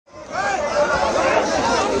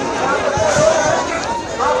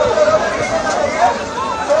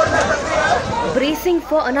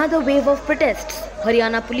for another wave of protests.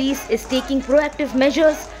 Haryana Police is taking proactive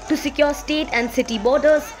measures to secure state and city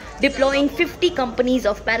borders, deploying 50 companies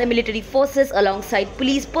of paramilitary forces alongside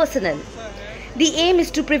police personnel. The aim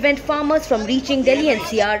is to prevent farmers from reaching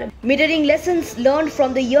Delhi-NCR, mirroring lessons learned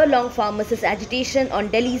from the year-long farmers' agitation on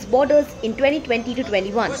Delhi's borders in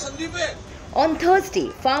 2020-21. On Thursday,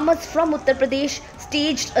 farmers from Uttar Pradesh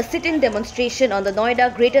staged a sit-in demonstration on the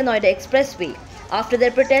Noida-Greater Noida Expressway after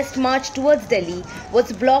their protest march towards Delhi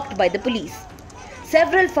was blocked by the police.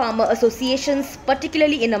 Several farmer associations,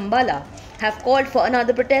 particularly in Ambala, have called for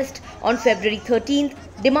another protest on February 13th,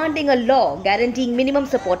 demanding a law guaranteeing minimum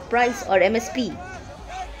support price or MSP.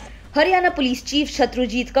 Haryana Police Chief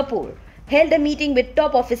Shatrujit Kapoor held a meeting with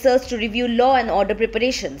top officers to review law and order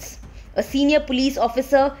preparations. A senior police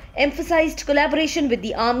officer emphasized collaboration with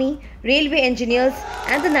the Army, railway engineers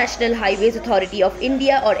and the National Highways Authority of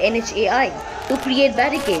India or NHAI to create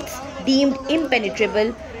barricades deemed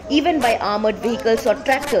impenetrable even by armoured vehicles or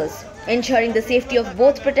tractors, ensuring the safety of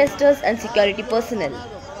both protesters and security personnel.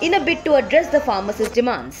 In a bid to address the farmers'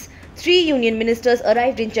 demands, 3 union ministers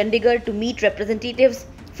arrived in Chandigarh to meet representatives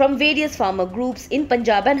from various farmer groups in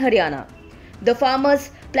Punjab and Haryana. The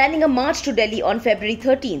farmers, planning a march to Delhi on February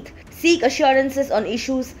 13th, seek assurances on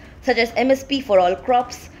issues such as MSP for all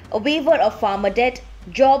crops, a waiver of farmer debt,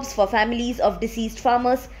 jobs for families of deceased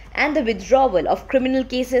farmers, and the withdrawal of criminal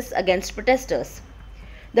cases against protesters.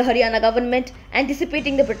 The Haryana government,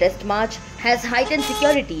 anticipating the protest march, has heightened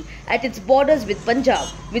security at its borders with Punjab,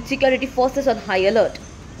 with security forces on high alert.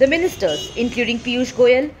 The ministers, including Piyush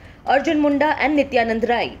Goyal, Arjun Munda and Nityanand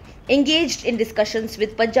Rai, engaged in discussions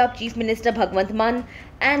with Punjab Chief Minister Bhagwant Mann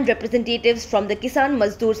and representatives from the Kisan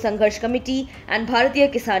Mazdoor Sangharsh Committee and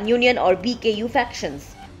Bharatiya Kisan Union or BKU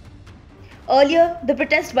factions. Earlier, the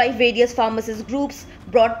protest by various farmers' groups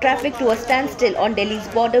brought traffic to a standstill on Delhi's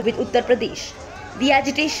border with Uttar Pradesh. The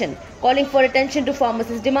agitation, calling for attention to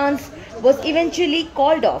farmers' demands, was eventually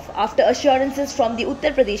called off after assurances from the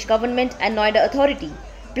Uttar Pradesh government and Noida authority,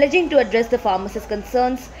 pledging to address the farmers'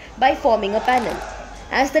 concerns by forming a panel.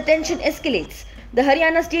 As the tension escalates, the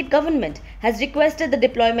Haryana state government has requested the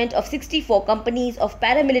deployment of 64 companies of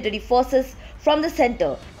paramilitary forces from the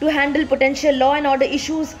centre to handle potential law and order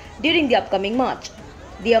issues during the upcoming march.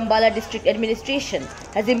 The Ambala district administration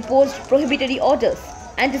has imposed prohibitory orders,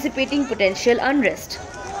 anticipating potential unrest.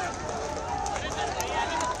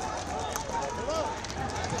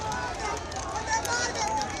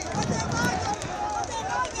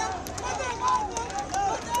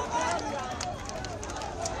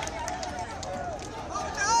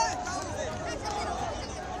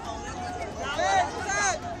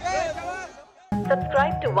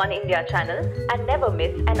 Subscribe to Oneindia channel and never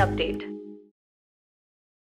miss an update.